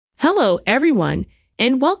Hello, everyone,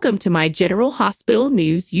 and welcome to my General Hospital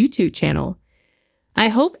News YouTube channel. I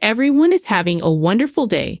hope everyone is having a wonderful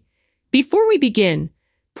day. Before we begin,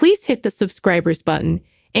 please hit the subscribers button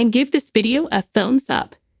and give this video a thumbs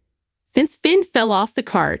up. Since Finn fell off the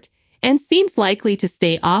cart and seems likely to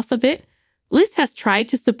stay off of it, Liz has tried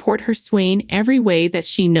to support her swain every way that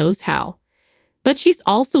she knows how. But she's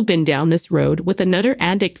also been down this road with another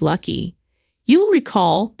addict, Lucky. You'll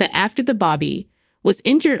recall that after the Bobby was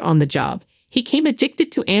injured on the job, he came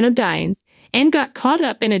addicted to anodynes and got caught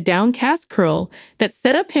up in a downcast curl that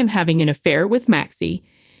set up him having an affair with Maxie.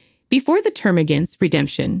 Before the Termagant's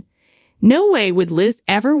redemption, no way would Liz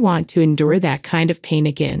ever want to endure that kind of pain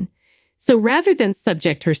again. So rather than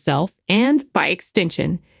subject herself and, by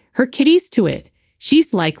extension, her kitties to it,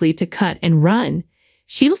 she's likely to cut and run.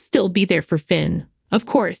 She'll still be there for Finn, of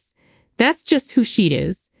course. That's just who she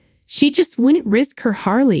is. She just wouldn't risk her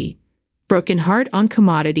Harley broken heart on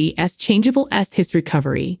commodity as changeable as his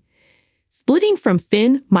recovery. Splitting from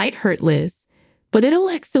Finn might hurt Liz, but it'll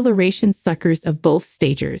acceleration suckers of both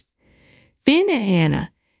stagers. Finn and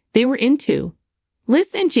Anna, they were into.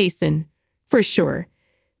 Liz and Jason, for sure.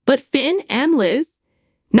 But Finn and Liz,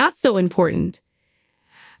 not so important.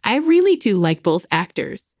 I really do like both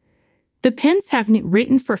actors. The pens haven't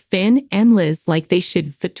written for Finn and Liz like they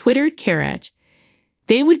should for Twittered Carriage.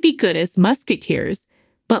 They would be good as musketeers,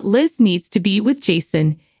 but Liz needs to be with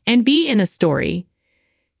Jason and be in a story.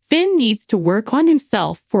 Finn needs to work on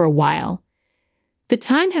himself for a while. The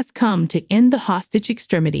time has come to end the hostage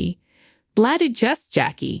extremity, blatted just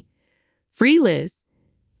Jackie. Free Liz.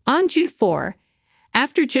 On June 4,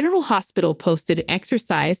 after General Hospital posted an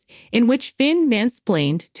exercise in which Finn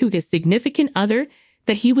mansplained to his significant other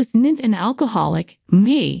that he was not an alcoholic,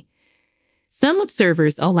 some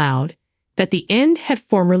observers allowed that the end had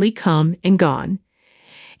formerly come and gone.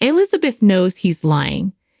 Elizabeth knows he's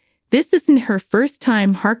lying. This isn't her first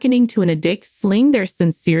time hearkening to an addict sling their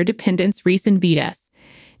sincere dependence reason vitas,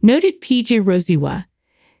 noted PJ Rosiwa.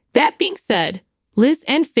 That being said, Liz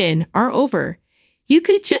and Finn are over. You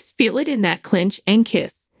could just feel it in that clinch and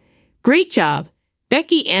kiss. Great job,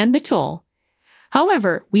 Becky and Nicole.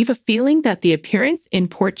 However, we've a feeling that the appearance in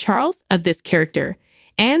Port Charles of this character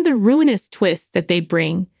and the ruinous twist that they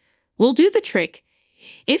bring will do the trick.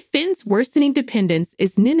 If Finn's worsening dependence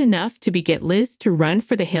isn't enough to beget Liz to run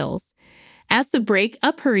for the hills, as the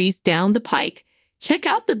break-up hurries down the pike, check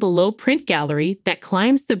out the below print gallery that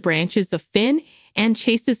climbs the branches of Finn and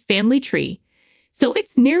Chase's family tree. So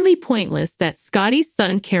it's nearly pointless that Scotty's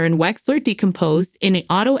son Karen Wexler decomposed in an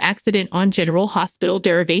auto accident on General Hospital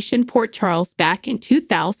Derivation Port Charles back in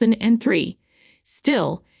 2003.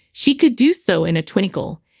 Still, she could do so in a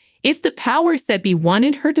twinkle, if the powers that be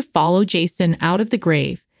wanted her to follow Jason out of the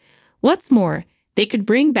grave. What's more, they could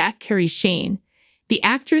bring back Carrie Shane, the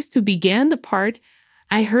actress who began the part.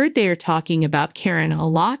 I heard they are talking about Karen a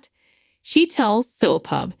lot. She tells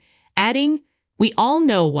Soapub, adding, "We all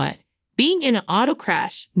know what being in an auto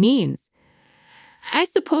crash means." I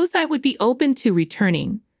suppose I would be open to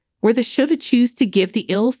returning, were the show to choose to give the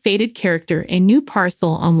ill-fated character a new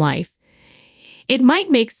parcel on life. It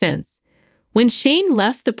might make sense. When Shane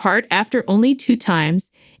left the part after only 2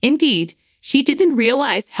 times, indeed, she didn't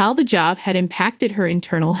realize how the job had impacted her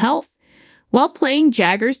internal health. While playing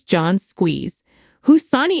Jagger's John Squeeze, who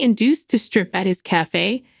Sonny induced to strip at his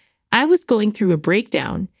cafe, I was going through a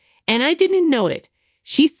breakdown, and I didn't know it,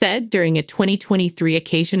 she said during a 2023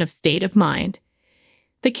 occasion of State of Mind.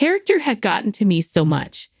 The character had gotten to me so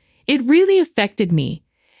much. It really affected me.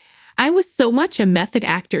 I was so much a method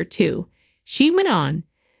actor, too, she went on.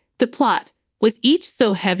 The plot was each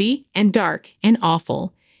so heavy and dark and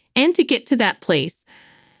awful, and to get to that place,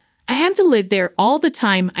 I had to live there all the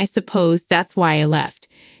time. I suppose that's why I left,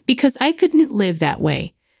 because I couldn't live that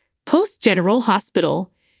way. Post-General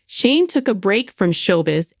Hospital, Shane took a break from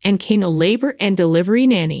showbiz and became a labor and delivery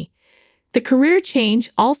nanny. The career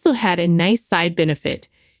change also had a nice side benefit.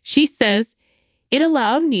 She says, "It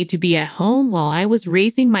allowed me to be at home while I was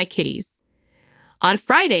raising my kitties." On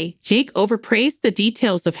Friday, Jake overpraised the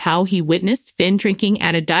details of how he witnessed Finn drinking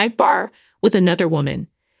at a dive bar with another woman.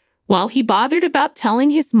 While he bothered about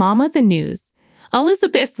telling his mama the news,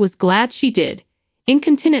 Elizabeth was glad she did.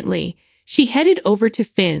 Incontinently, she headed over to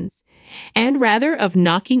Finn's, and rather of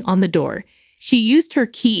knocking on the door, she used her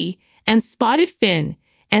key and spotted Finn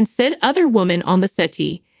and said other woman on the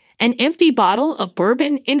settee, an empty bottle of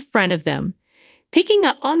bourbon in front of them. Picking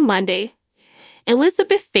up on Monday,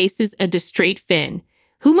 Elizabeth faces a distraught Finn,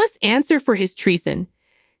 who must answer for his treason.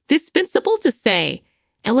 Dispensable to say,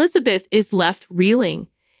 Elizabeth is left reeling.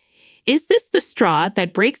 Is this the straw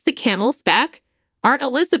that breaks the camel's back? Art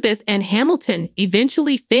Elizabeth and Hamilton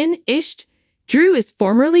eventually finished. Drew is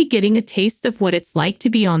formerly getting a taste of what it's like to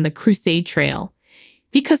be on the crusade trail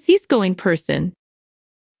because he's going person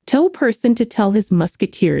to tell his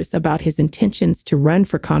musketeers about his intentions to run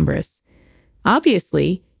for Congress.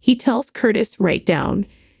 Obviously, he tells Curtis right down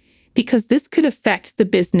because this could affect the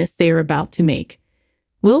business they are about to make.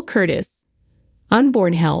 Will Curtis,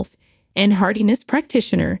 unborn health and hardiness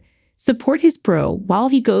practitioner, support his bro while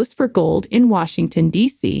he goes for gold in Washington,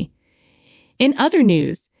 D.C.? In other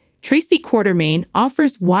news, Tracy Quartermaine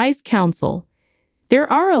offers wise counsel.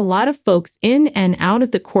 There are a lot of folks in and out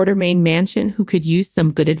of the Quartermaine mansion who could use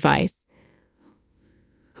some good advice.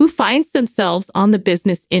 Who finds themselves on the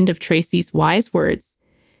business end of Tracy's wise words?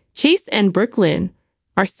 Chase and Brooklyn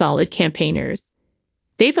are solid campaigners.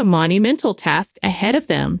 They've a monumental task ahead of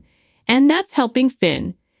them, and that's helping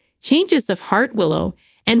Finn, changes of heart Willow,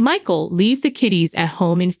 and Michael leave the kiddies at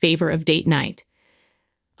home in favor of date night.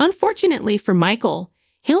 Unfortunately for Michael,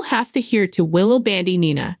 he'll have to hear to Willow bandy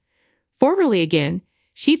Nina. Formerly again,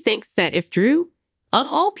 she thinks that if Drew, of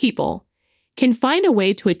all people, can find a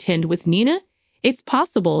way to attend with Nina, it's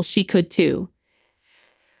possible she could too.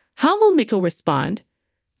 How will Mikko respond?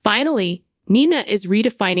 Finally, Nina is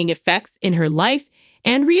redefining effects in her life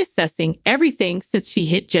and reassessing everything since she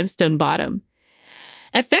hit gemstone bottom.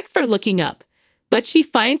 Effects are looking up, but she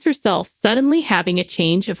finds herself suddenly having a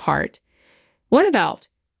change of heart. What about?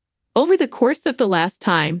 Over the course of the last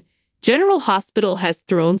time, General Hospital has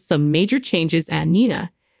thrown some major changes at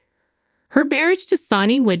Nina. Her marriage to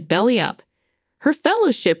Sonny went belly up. Her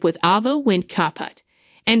fellowship with Avo went kaput.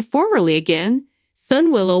 And formerly again,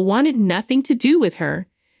 son Willow wanted nothing to do with her.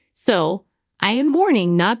 So, I am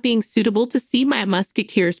mourning not being suitable to see my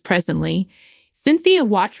musketeers presently. Cynthia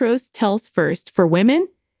Watros tells first for women.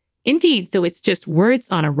 Indeed, though it's just words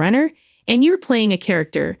on a runner, and you're playing a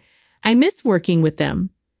character, I miss working with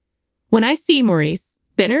them. When I see Maurice,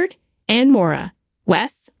 Bernard, and Maura,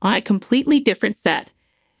 Wes, on a completely different set,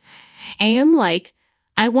 I am like,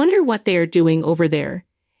 I wonder what they are doing over there.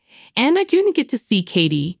 And I didn't get to see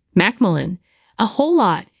Katie Macmillan a whole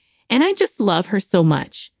lot, and I just love her so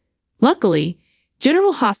much. Luckily,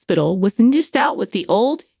 General Hospital wasn't just out with the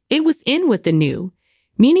old, it was in with the new,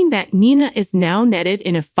 meaning that Nina is now netted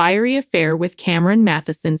in a fiery affair with Cameron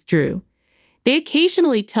Matheson's Drew. They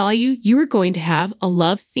occasionally tell you you are going to have a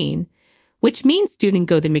love scene, which means didn't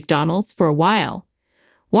go to McDonald's for a while.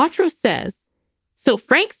 Watros says, so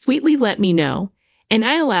Frank sweetly let me know, and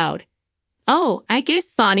I allowed, oh, I guess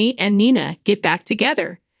Sonny and Nina get back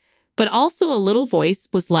together. But also a little voice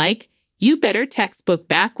was like, you better textbook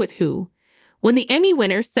back with who? When the Emmy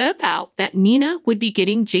winner said about that Nina would be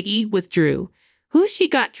getting jiggy with Drew, who she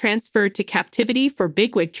got transferred to captivity for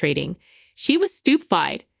bigwig trading, she was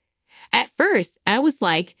stupefied. At first, I was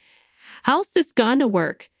like, how's this gonna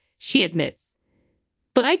work? She admits.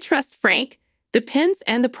 But I trust Frank, the pens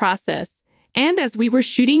and the process, and as we were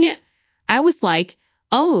shooting it, I was like,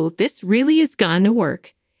 oh, this really is gonna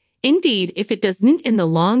work. Indeed, if it doesn't in the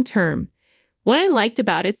long term. What I liked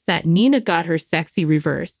about it's that Nina got her sexy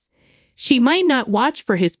reverse. She might not watch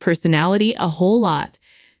for his personality a whole lot,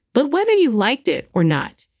 but whether you liked it or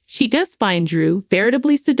not, she does find Drew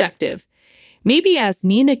veritably seductive. Maybe as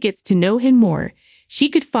Nina gets to know him more, she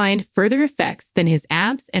could find further effects than his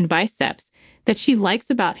abs and biceps that she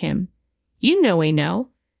likes about him. You know I know.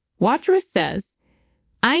 Watros says,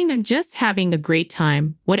 I'm just having a great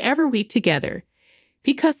time, whatever week together,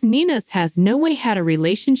 because Nina's has no way had a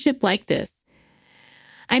relationship like this.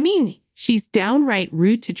 I mean, she's downright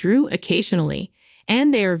rude to Drew occasionally,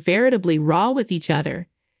 and they are veritably raw with each other.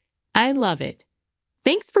 I love it.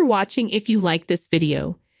 Thanks for watching if you like this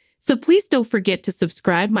video. So please don't forget to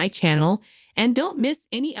subscribe my channel and don't miss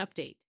any update.